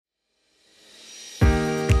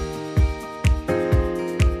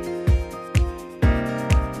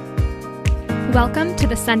Welcome to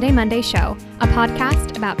the Sunday Monday Show, a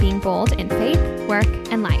podcast about being bold in faith, work,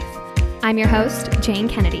 and life. I'm your host, Jane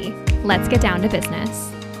Kennedy. Let's get down to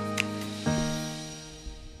business.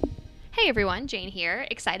 Hey everyone, Jane here.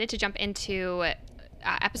 Excited to jump into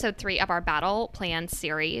episode 3 of our Battle Plan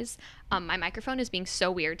series. My microphone is being so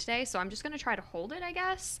weird today, so I'm just going to try to hold it, I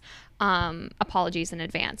guess. Apologies in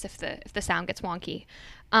advance if the sound gets wonky.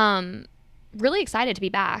 Really excited to be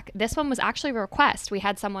back. This one was actually a request. We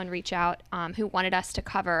had someone reach out who wanted us to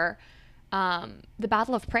cover the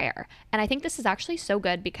battle of prayer. And I think this is actually so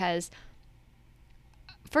good because,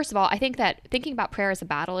 first of all, I think that thinking about prayer as a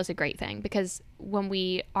battle is a great thing, because when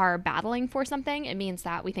we are battling for something, it means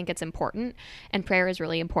that we think it's important, and prayer is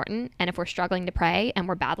really important. And if we're struggling to pray and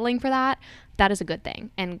we're battling for that, that is a good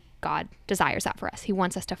thing. And God desires that for us. He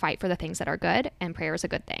wants us to fight for the things that are good, and prayer is a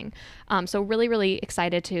good thing. So really, really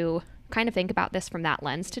excited to kind of think about this from that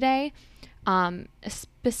lens today.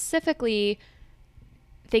 Specifically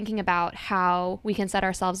thinking about how we can set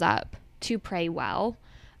ourselves up to pray well.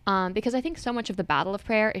 Because I think so much of the battle of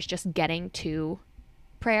prayer is just getting to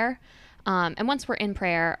prayer. And once we're in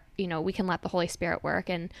prayer, we can let the Holy Spirit work.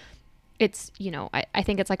 And it's, I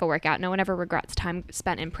think it's like a workout. No one ever regrets time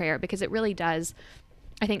spent in prayer, because it really does,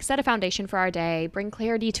 I think, set a foundation for our day, bring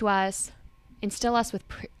clarity to us, instill us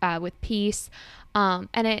with peace.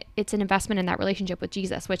 And it's an investment in that relationship with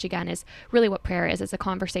Jesus, which again is really what prayer is. It's a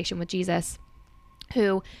conversation with Jesus,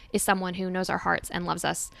 who is someone who knows our hearts and loves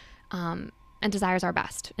us, and desires our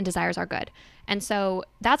best and desires our good. And so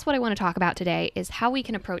that's what I want to talk about today, is how we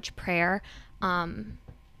can approach prayer in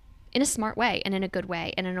a smart way and in a good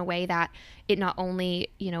way, and in a way that it not only,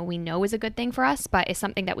 we know is a good thing for us, but is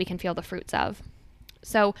something that we can feel the fruits of.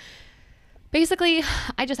 So basically,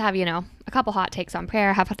 I just have, a couple hot takes on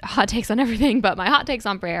prayer. I have hot takes on everything, but my hot takes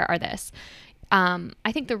on prayer are this.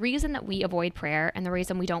 I think the reason that we avoid prayer, and the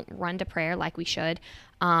reason we don't run to prayer like we should,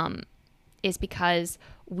 is because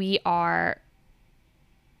we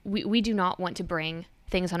do not want to bring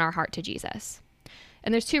things on our heart to Jesus.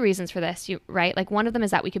 And there's two reasons for this, right? Like, one of them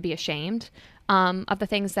is that we could be ashamed of the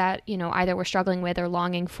things that, either we're struggling with or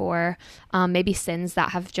longing for, maybe sins that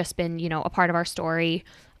have just been, a part of our story.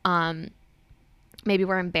 Maybe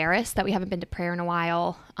we're embarrassed that we haven't been to prayer in a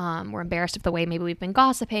while. We're embarrassed of the way maybe we've been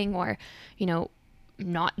gossiping, or,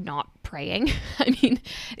 not praying. I mean,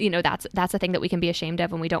 that's a thing that we can be ashamed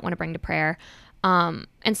of and we don't want to bring to prayer. And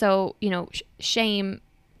so, shame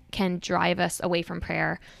can drive us away from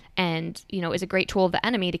prayer, and, is a great tool of the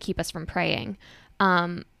enemy to keep us from praying.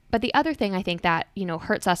 But the other thing I think that,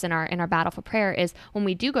 hurts us in our battle for prayer is when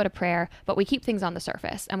we do go to prayer, but we keep things on the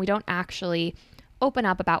surface and we don't actually open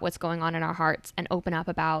up about what's going on in our hearts, and open up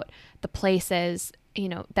about the places,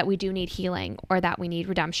 that we do need healing, or that we need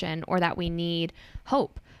redemption, or that we need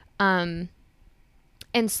hope. And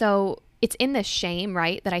so it's in this shame,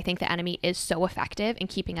 right, that I think the enemy is so effective in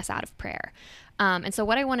keeping us out of prayer. And so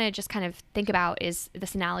what I want to just kind of think about is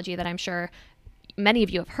this analogy that I'm sure many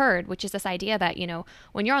of you have heard, which is this idea that,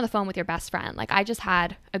 when you're on the phone with your best friend, like I just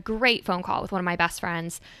had a great phone call with one of my best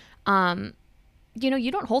friends,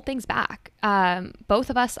 you don't hold things back. Both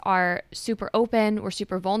of us are super open. We're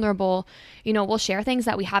super vulnerable. We'll share things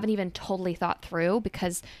that we haven't even totally thought through,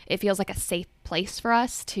 because it feels like a safe place for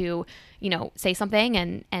us to, say something.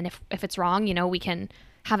 And if it's wrong, we can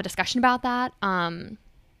have a discussion about that.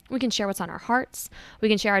 We can share what's on our hearts. We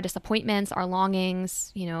can share our disappointments, our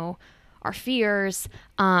longings, our fears.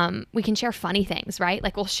 We can share funny things, right?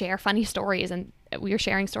 Like we'll share funny stories, and we were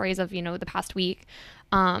sharing stories of, the past week.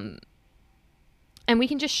 And we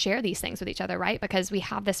can just share these things with each other, right? Because we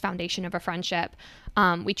have this foundation of a friendship.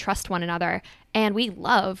 We trust one another, and we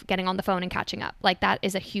love getting on the phone and catching up. Like that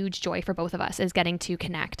is a huge joy for both of us, is getting to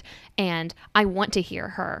connect. And I want to hear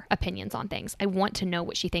her opinions on things. I want to know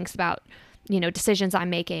what she thinks about, decisions I'm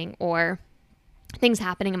making or things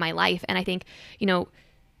happening in my life. And I think,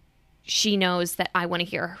 she knows that I want to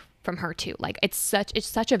hear from her too. Like it's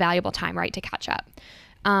such a valuable time, right, to catch up.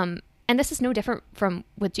 And this is no different from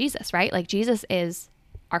with Jesus, right? Like Jesus is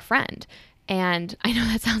our friend. And I know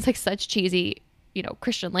that sounds like such cheesy,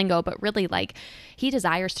 Christian lingo, but really like he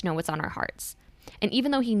desires to know what's on our hearts. And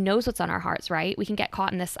even though he knows what's on our hearts, right, we can get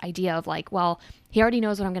caught in this idea of like, well, he already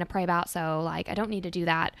knows what I'm going to pray about, so like I don't need to do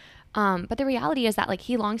that. But the reality is that like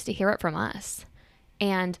he longs to hear it from us.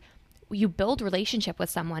 And you build relationship with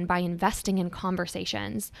someone by investing in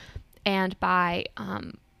conversations, and by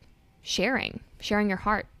sharing your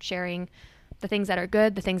heart, sharing the things that are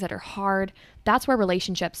good, the things that are hard. That's where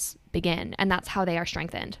relationships begin, and that's how they are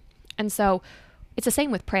strengthened. And so it's the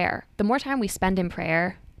same with prayer. The more time we spend in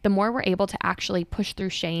prayer, the more we're able to actually push through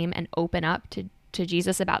shame and open up to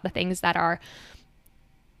Jesus about the things that are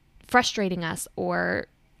frustrating us, or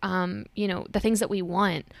the things that we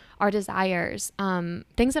want, our desires,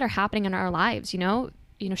 things that are happening in our lives,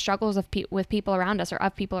 struggles with people around us, or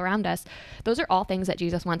of people around us. Those are all things that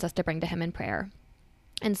Jesus wants us to bring to him in prayer.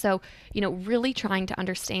 And so, really trying to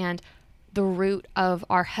understand the root of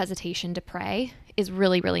our hesitation to pray is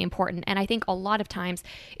really, really important. And I think a lot of times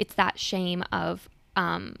it's that shame of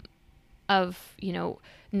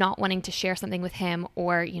not wanting to share something with him,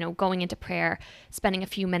 or, going into prayer, spending a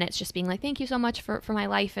few minutes just being like, thank you so much for my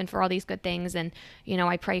life and for all these good things. And,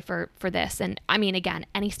 I pray for this. And I mean, again,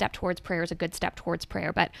 any step towards prayer is a good step towards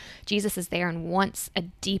prayer, but Jesus is there and wants a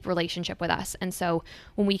deep relationship with us. And so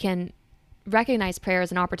when we can recognize prayer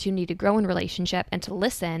as an opportunity to grow in relationship and to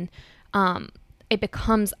listen, it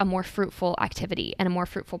becomes a more fruitful activity and a more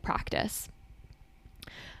fruitful practice.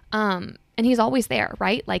 And he's always there,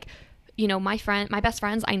 right? Like, my best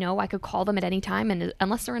friends, I know I could call them at any time, and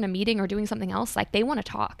unless they're in a meeting or doing something else, like, they want to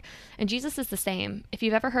talk. And Jesus is the same. If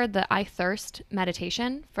you've ever heard the I Thirst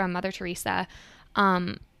meditation from Mother Teresa,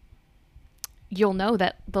 you'll know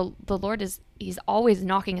that the Lord he's always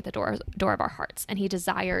knocking at the door of our hearts, and he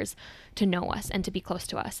desires to know us and to be close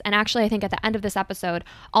to us. And actually, I think at the end of this episode,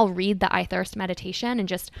 I'll read the I Thirst meditation, and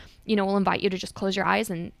just, we'll invite you to just close your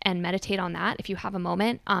eyes and meditate on that if you have a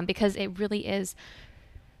moment, because it really is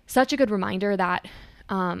such a good reminder that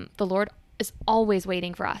the Lord is always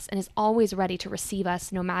waiting for us and is always ready to receive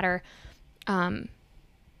us, no matter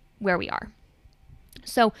where we are.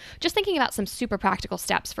 So just thinking about some super practical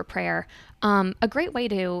steps for prayer, a great way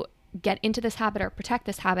to get into this habit or protect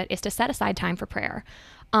this habit is to set aside time for prayer.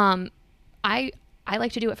 I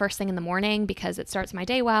like to do it first thing in the morning because it starts my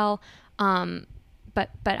day well. But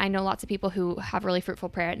I know lots of people who have really fruitful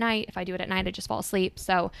prayer at night. If I do it at night, I just fall asleep.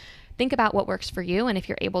 So think about what works for you, and if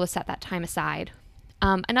you're able to set that time aside.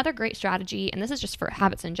 Another great strategy, and this is just for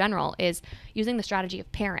habits in general, is using the strategy of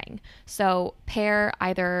pairing. So pair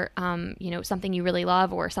either, something you really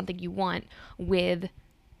love or something you want with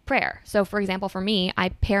prayer. So for example, for me, I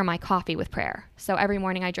pair my coffee with prayer. So every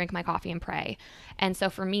morning I drink my coffee and pray. And so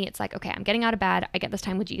for me, it's like, okay, I'm getting out of bed, I get this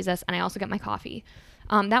time with Jesus, and I also get my coffee.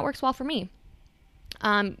 That works well for me.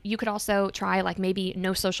 You could also try maybe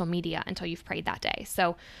no social media until you've prayed that day.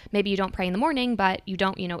 So maybe you don't pray in the morning, but you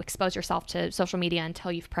don't, expose yourself to social media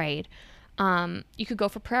until you've prayed. You could go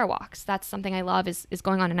for prayer walks. That's something I love is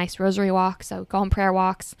going on a nice rosary walk. So go on prayer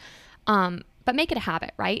walks, but make it a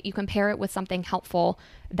habit, right? You can pair it with something helpful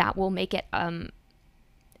that will make it, an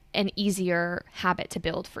easier habit to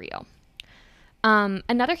build for you.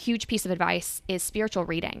 Another huge piece of advice is spiritual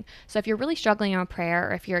reading. So if you're really struggling on prayer,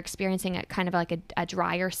 or if you're experiencing a kind of like a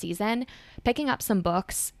drier season, picking up some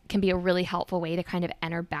books can be a really helpful way to kind of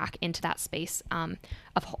enter back into that space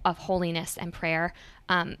of holiness and prayer.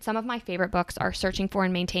 Some of my favorite books are Searching for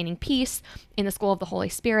and Maintaining Peace, In the School of the Holy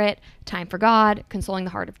Spirit, Time for God, Consoling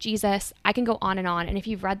the Heart of Jesus. I can go on. And if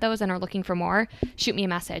you've read those and are looking for more, shoot me a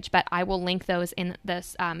message, but I will link those in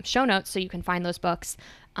this show notes so you can find those books.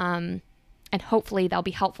 And hopefully they'll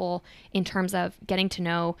be helpful in terms of getting to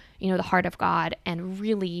know, the heart of God and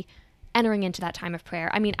really entering into that time of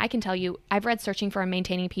prayer. I mean, I can tell you, I've read Searching for and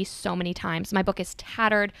Maintaining Peace so many times. My book is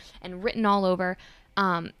tattered and written all over.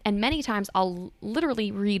 And many times I'll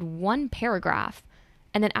literally read one paragraph.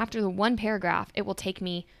 And then after the one paragraph, it will take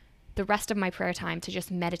me the rest of my prayer time to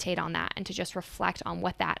just meditate on that and to just reflect on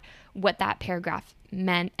what that paragraph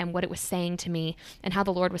meant and what it was saying to me and how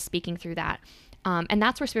the Lord was speaking through that. And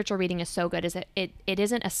that's where spiritual reading is so good, is it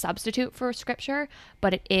isn't a substitute for scripture,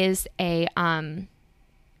 but it is a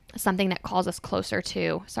something that calls us closer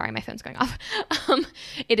to, sorry, my phone's going off.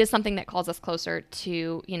 It is something that calls us closer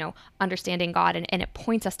to, understanding God, and it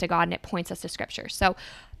points us to God, and it points us to scripture. So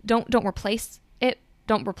don't replace it.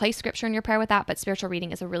 Don't replace scripture in your prayer with that, but spiritual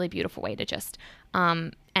reading is a really beautiful way to just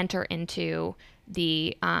enter into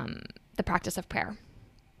the practice of prayer.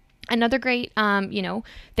 Another great,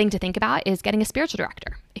 thing to think about is getting a spiritual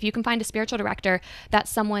director. If you can find a spiritual director, that's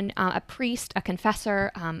someone, a priest, a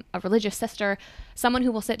confessor, a religious sister, someone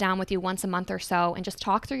who will sit down with you once a month or so and just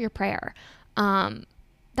talk through your prayer.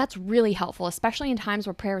 That's really helpful, especially in times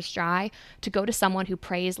where prayer is dry, to go to someone who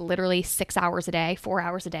prays literally 6 hours a day, 4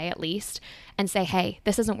 hours a day at least, and say, hey,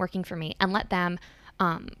 this isn't working for me, and let them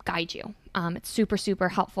guide you. It's super, super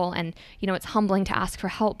helpful, and, it's humbling to ask for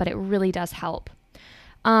help, but it really does help.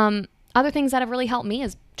 Other things that have really helped me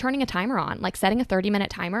is turning a timer on, like setting a 30-minute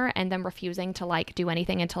timer and then refusing to do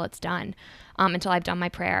anything until it's done, until I've done my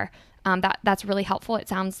prayer. That's really helpful. It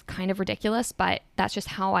sounds kind of ridiculous, but that's just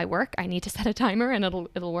how I work. I need to set a timer and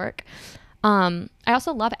it'll work. I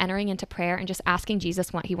also love entering into prayer and just asking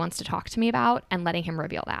Jesus what he wants to talk to me about and letting him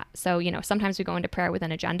reveal that. So, sometimes we go into prayer with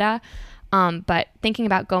an agenda, but thinking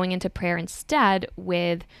about going into prayer instead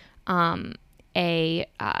with just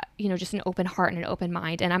an open heart and an open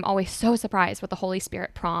mind. And I'm always so surprised what the Holy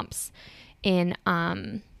Spirit prompts within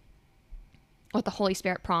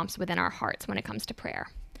our hearts when it comes to prayer.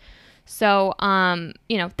 So,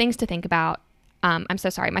 things to think about. I'm so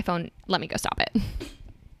sorry. My phone, let me go stop it.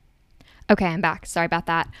 Okay, I'm back. Sorry about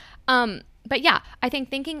that. But yeah, I think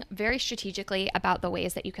thinking very strategically about the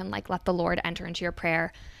ways that you can let the Lord enter into your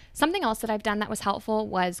prayer. Something else that I've done that was helpful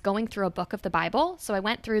was going through a book of the Bible. So I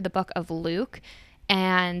went through the book of Luke,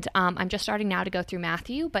 and I'm just starting now to go through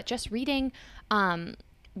Matthew, but just reading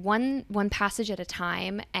one passage at a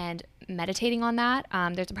time and meditating on that.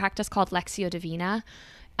 There's a practice called Lectio Divina,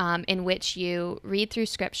 in which you read through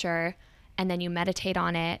scripture and then you meditate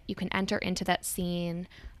on it. You can enter into that scene,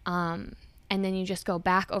 and then you just go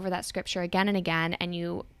back over that scripture again and again, and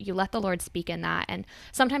you let the Lord speak in that. And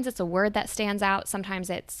sometimes it's a word that stands out. Sometimes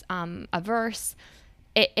it's a verse.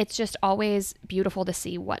 It's just always beautiful to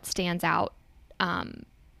see what stands out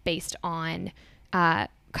based on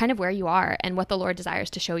kind of where you are and what the Lord desires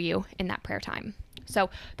to show you in that prayer time. So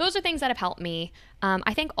those are things that have helped me.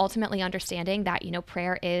 I think ultimately understanding that,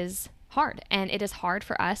 prayer is hard, and it is hard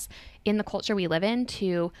for us in the culture we live in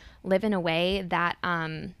to live in a way that,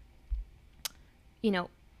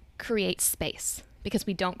 creates space, because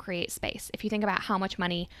we don't create space. If you think about how much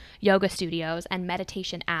money yoga studios and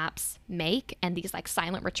meditation apps make, and these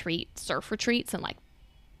silent retreat, surf retreats in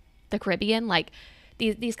the Caribbean,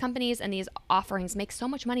 these companies and these offerings make so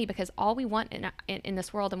much money because all we want in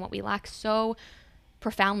this world and what we lack so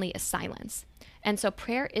profoundly is silence. And so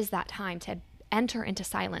prayer is that time to enter into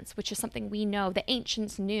silence, which is something we know. The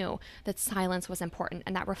ancients knew that silence was important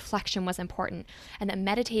and that reflection was important, and that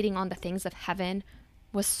meditating on the things of heaven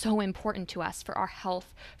was so important to us for our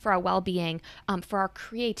health, for our well-being, for our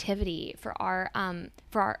creativity, for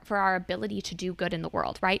our ability to do good in the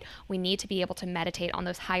world, right? We need to be able to meditate on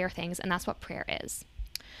those higher things, and that's what prayer is.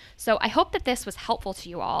 So I hope that this was helpful to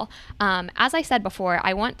you all. As I said before,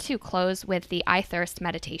 I want to close with the I Thirst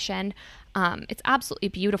meditation. It's absolutely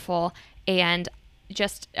beautiful, and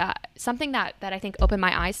just something that I think opened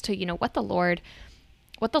my eyes to, what the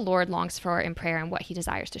Lord longs for in prayer and what he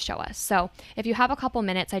desires to show us. So if you have a couple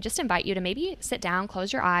minutes, I just invite you to maybe sit down,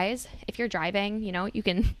 close your eyes. If you're driving, you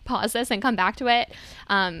can pause this and come back to it,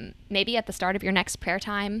 maybe at the start of your next prayer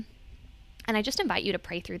time. And I just invite you to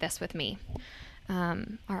pray through this with me. All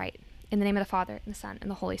right. In the name of the Father, and the Son,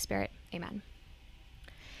 and the Holy Spirit. Amen.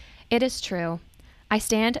 It is true. I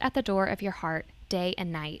stand at the door of your heart day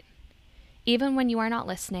and night. Even when you are not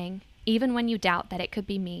listening, even when you doubt that it could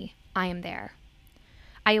be me, I am there.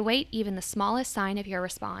 I await even the smallest sign of your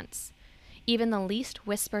response, even the least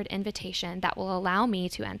whispered invitation that will allow me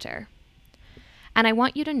to enter. And I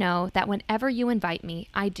want you to know that whenever you invite me,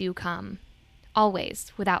 I do come,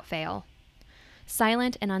 always, without fail.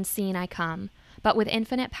 Silent and unseen I come, but with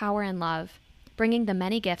infinite power and love, bringing the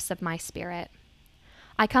many gifts of my spirit.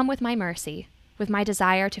 I come with my mercy, with my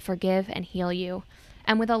desire to forgive and heal you,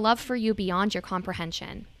 and with a love for you beyond your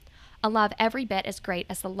comprehension, a love every bit as great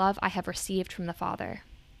as the love I have received from the Father.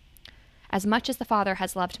 As much as the Father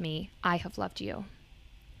has loved me, I have loved you.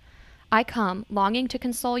 I come longing to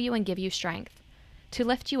console you and give you strength, to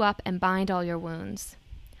lift you up and bind all your wounds.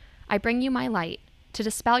 I bring you my light, to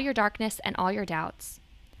dispel your darkness and all your doubts.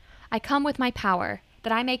 I come with my power,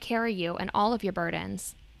 that I may carry you and all of your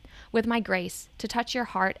burdens, with my grace to touch your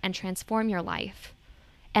heart and transform your life,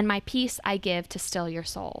 and my peace I give to still your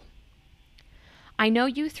soul. I know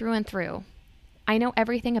you through and through. I know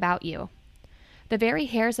everything about you. The very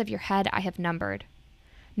hairs of your head I have numbered.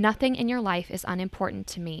 Nothing in your life is unimportant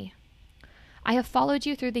to me. I have followed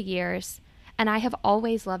you through the years, and I have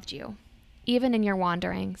always loved you, even in your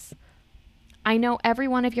wanderings. I know every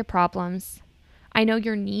one of your problems. I know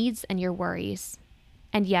your needs and your worries.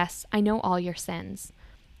 And yes, I know all your sins.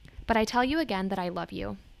 But I tell you again that I love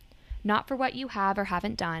you, not for what you have or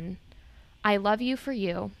haven't done. I love you,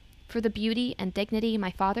 for the beauty and dignity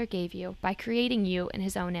my Father gave you by creating you in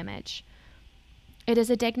his own image. It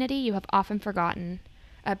is a dignity you have often forgotten,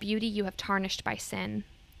 a beauty you have tarnished by sin.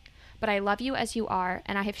 But I love you as you are,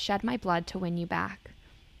 and I have shed my blood to win you back.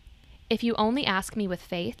 If you only ask me with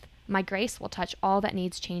faith, my grace will touch all that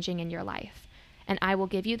needs changing in your life, and I will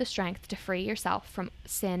give you the strength to free yourself from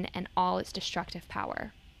sin and all its destructive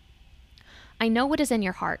power. I know what is in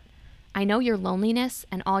your heart. I know your loneliness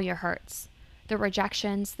and all your hurts, the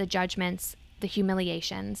rejections, the judgments, the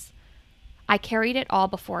humiliations. I carried it all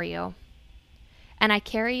before you, and I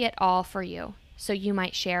carry it all for you, so you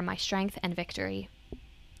might share my strength and victory.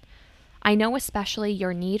 I know especially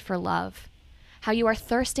your need for love, how you are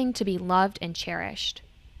thirsting to be loved and cherished.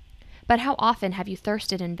 But how often have you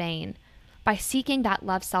thirsted in vain, by seeking that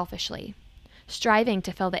love selfishly, striving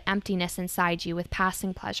to fill the emptiness inside you with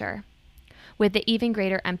passing pleasure, with the even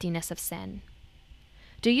greater emptiness of sin?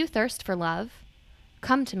 Do you thirst for love?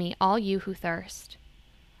 Come to me, all you who thirst.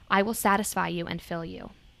 I will satisfy you and fill you.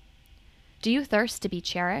 Do you thirst to be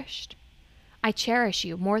cherished? I cherish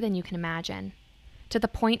you more than you can imagine, to the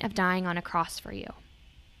point of dying on a cross for you.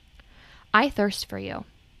 I thirst for you.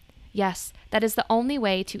 Yes, that is the only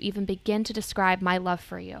way to even begin to describe my love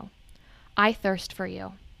for you. I thirst for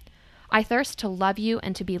you. I thirst to love you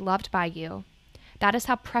and to be loved by you. That is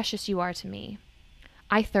how precious you are to me.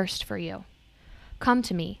 I thirst for you. Come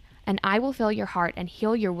to me, and I will fill your heart and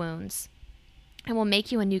heal your wounds. I will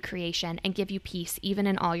make you a new creation and give you peace even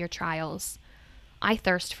in all your trials. I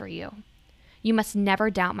thirst for you. You must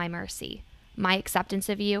never doubt my mercy, my acceptance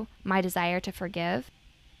of you, my desire to forgive,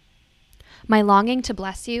 my longing to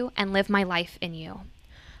bless you and live my life in you.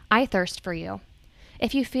 I thirst for you.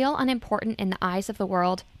 If you feel unimportant in the eyes of the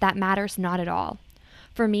world, that matters not at all.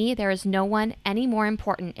 For me, there is no one any more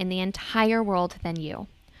important in the entire world than you.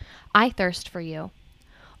 I thirst for you.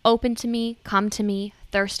 Open to me, come to me,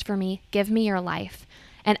 thirst for me, give me your life,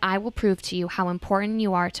 and I will prove to you how important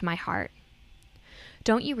you are to my heart.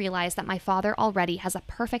 Don't you realize that my Father already has a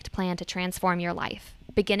perfect plan to transform your life,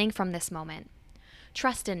 beginning from this moment?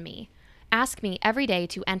 Trust in me. Ask me every day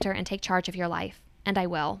to enter and take charge of your life, and I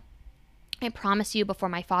will. I promise you before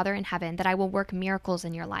my Father in heaven that I will work miracles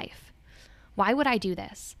in your life. Why would I do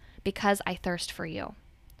this? Because I thirst for you.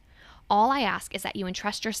 All I ask is that you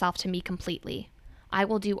entrust yourself to me completely. I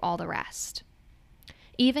will do all the rest.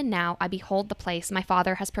 Even now I behold the place my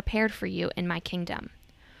Father has prepared for you in my kingdom.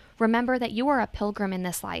 Remember that you are a pilgrim in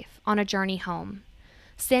this life, on a journey home.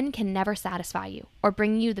 Sin can never satisfy you or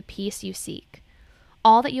bring you the peace you seek.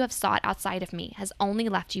 All that you have sought outside of me has only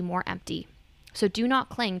left you more empty. So do not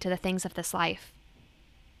cling to the things of this life.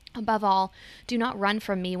 Above all, do not run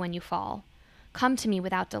from me when you fall. Come to me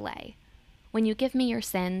without delay. When you give me your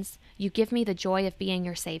sins, you give me the joy of being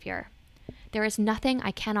your Savior. There is nothing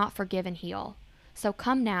I cannot forgive and heal. So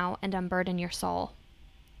come now and unburden your soul.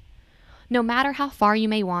 No matter how far you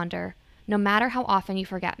may wander, no matter how often you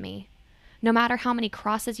forget me, no matter how many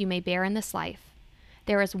crosses you may bear in this life,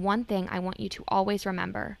 there is one thing I want you to always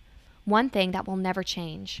remember, one thing that will never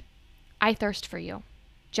change. I thirst for you,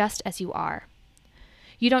 just as you are.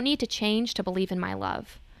 You don't need to change to believe in my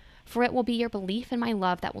love, for it will be your belief in my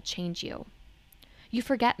love that will change you. You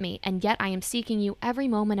forget me, and yet I am seeking you every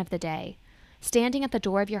moment of the day, standing at the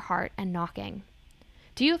door of your heart and knocking.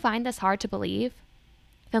 Do you find this hard to believe?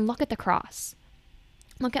 Then look at the cross.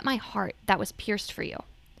 Look at my heart that was pierced for you.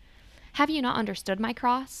 Have you not understood my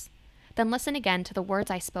cross? Then listen again to the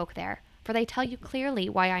words I spoke there, for they tell you clearly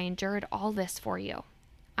why I endured all this for you.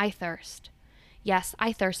 I thirst. Yes,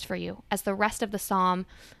 I thirst for you, as the rest of the psalm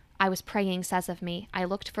I was praying says of me. I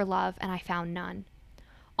looked for love, and I found none.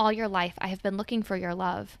 All your life I have been looking for your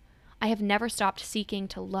love. I have never stopped seeking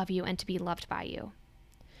to love you and to be loved by you.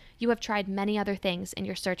 You have tried many other things in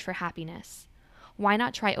your search for happiness. Why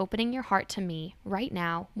not try opening your heart to me right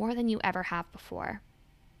now more than you ever have before?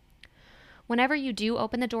 Whenever you do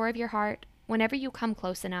open the door of your heart, whenever you come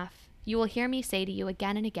close enough, you will hear me say to you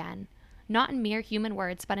again and again, not in mere human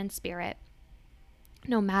words, but in spirit,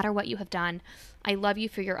 no matter what you have done, I love you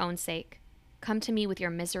for your own sake. Come to me with your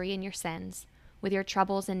misery and your sins, with your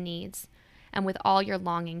troubles and needs, and with all your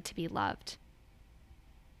longing to be loved.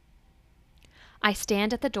 I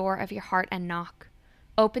stand at the door of your heart and knock.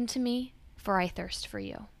 Open to me, for I thirst for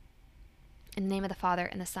you. In the name of the Father,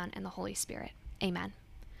 and the Son, and the Holy Spirit. Amen.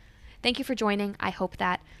 Thank you for joining. I hope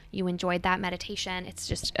that you enjoyed that meditation. It's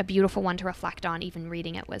just a beautiful one to reflect on. Even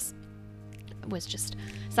reading it was just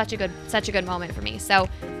such a good moment for me. So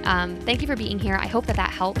thank you for being here. I hope that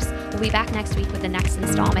helps. We'll be back next week with the next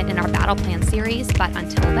installment in our Battle Plan series. But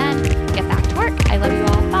until then, get back to work. I love you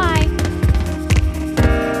all. Bye.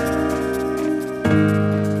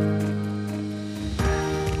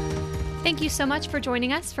 Thank you so much for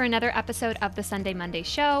joining us for another episode of the Sunday Monday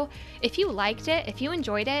Show. If you liked it, if you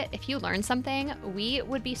enjoyed it, if you learned something, we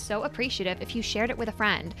would be so appreciative if you shared it with a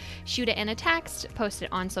friend. Shoot it in a text, post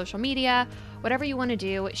it on social media, whatever you want to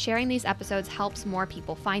do. Sharing these episodes helps more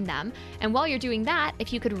people find them. And while you're doing that,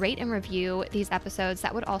 if you could rate and review these episodes,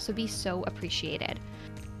 that would also be so appreciated.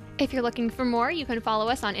 If you're looking for more, you can follow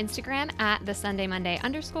us on Instagram at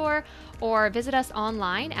 @TheSundayMonday_, or visit us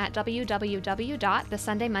online at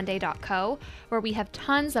www.thesundaymonday.co, where we have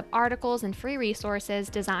tons of articles and free resources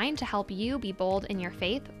designed to help you be bold in your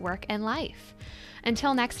faith, work, and life.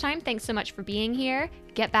 Until next time, thanks so much for being here.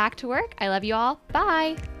 Get back to work. I love you all.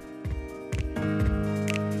 Bye.